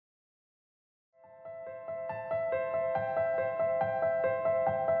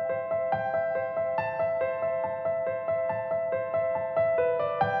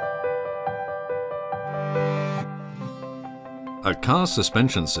A car's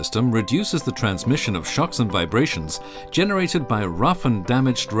suspension system reduces the transmission of shocks and vibrations generated by rough and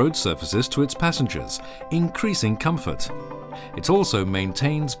damaged road surfaces to its passengers, increasing comfort. It also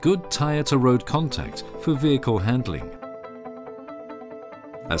maintains good tyre-to-road contact for vehicle handling.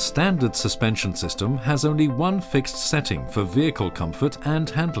 A standard suspension system has only one fixed setting for vehicle comfort and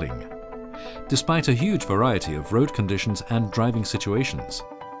handling, despite a huge variety of road conditions and driving situations.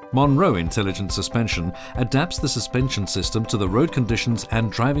 Monroe Intelligent Suspension adapts the suspension system to the road conditions and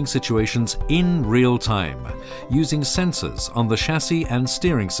driving situations in real time, using sensors on the chassis and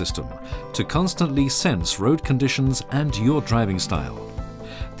steering system to constantly sense road conditions and your driving style.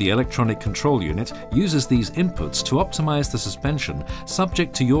 The electronic control unit uses these inputs to optimize the suspension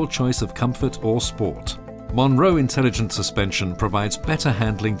subject to your choice of comfort or sport. Monroe Intelligent Suspension provides better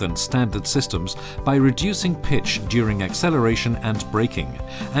handling than standard systems by reducing pitch during acceleration and braking,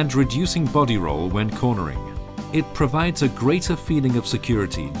 and reducing body roll when cornering. It provides a greater feeling of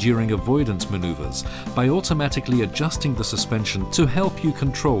security during avoidance maneuvers by automatically adjusting the suspension to help you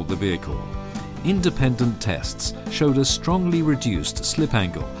control the vehicle. Independent tests showed a strongly reduced slip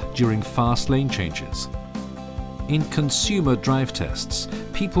angle during fast lane changes. In consumer drive tests,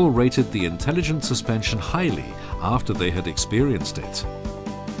 people rated the intelligent suspension highly after they had experienced it.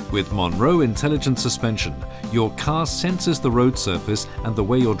 With Monroe Intelligent Suspension, your car senses the road surface and the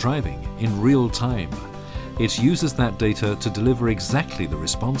way you're driving in real time. It uses that data to deliver exactly the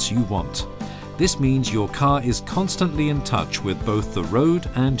response you want. This means your car is constantly in touch with both the road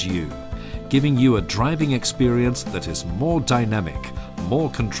and you, giving you a driving experience that is more dynamic, more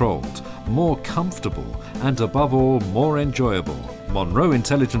controlled, more comfortable, and above all, more enjoyable. Monroe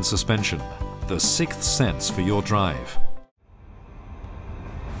Intelligent Suspension, the sixth sense for your drive.